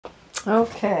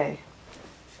Okay,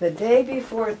 the day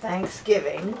before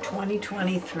Thanksgiving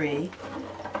 2023,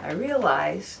 I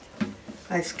realized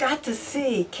I got to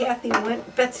see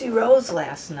Betsy Rose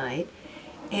last night,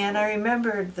 and I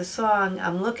remembered the song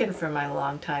I'm Looking for My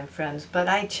Longtime Friends, but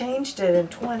I changed it in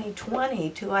 2020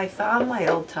 to I Found My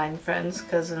Old Time Friends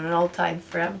because an old time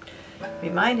friend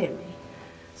reminded me.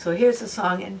 So here's the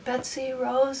song, and Betsy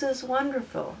Rose is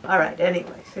wonderful. All right,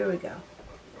 anyways, here we go.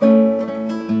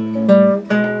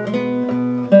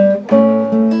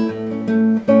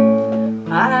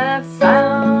 I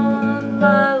found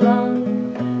my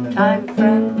long-time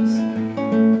friends.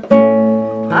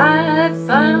 I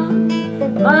found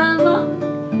my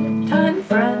long-time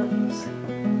friends.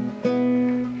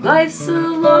 Life's a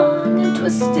long and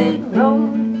twisted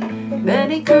road,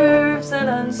 many curves and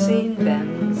unseen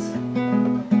bends.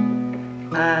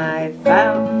 I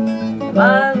found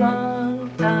my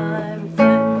long-time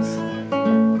friends.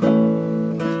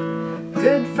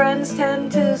 Good friends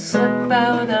tend to slip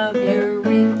out of your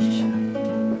reach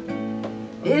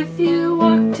if you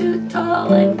walk too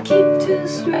tall and keep too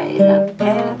straight a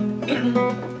path,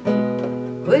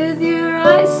 with your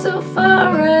eyes so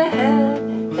far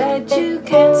ahead that you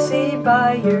can't see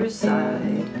by your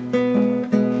side.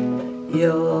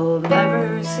 You'll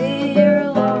never see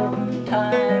your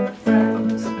long-time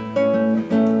friends.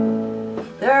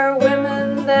 There are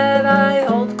women that I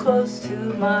hold close to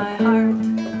my heart,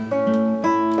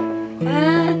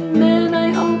 and men I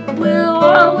hope will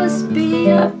always be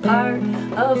a part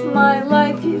of my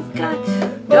life. You've got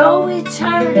to know each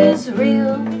heart is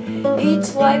real,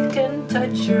 each life can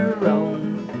touch your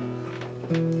own,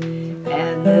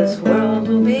 and this world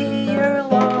will be your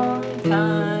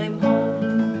long-time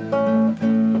home.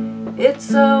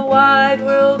 It's a wide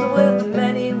world with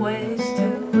many ways to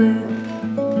live,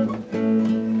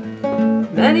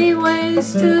 many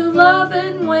ways to love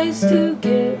and ways to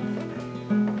give.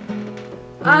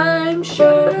 I'm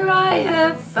sure I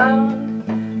have found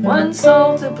one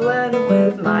soul to blend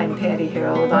with mine, Patty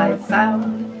Harold. I've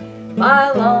found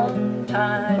my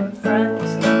long-time friends.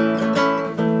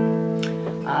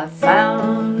 I've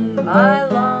found my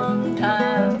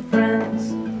long-time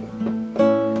friends.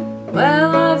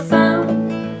 Well, I've found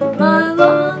my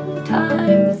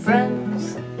long-time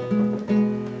friends.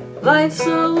 Life's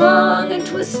a long and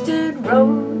twisted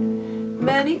road,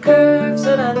 many curves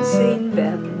and unseen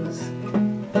bends,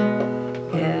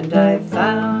 and I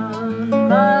found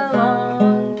my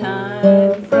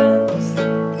long-time friends.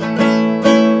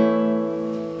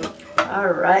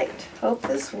 All right, hope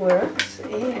this works,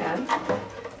 and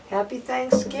happy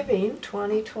Thanksgiving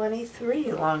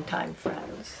 2023, longtime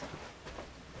friends.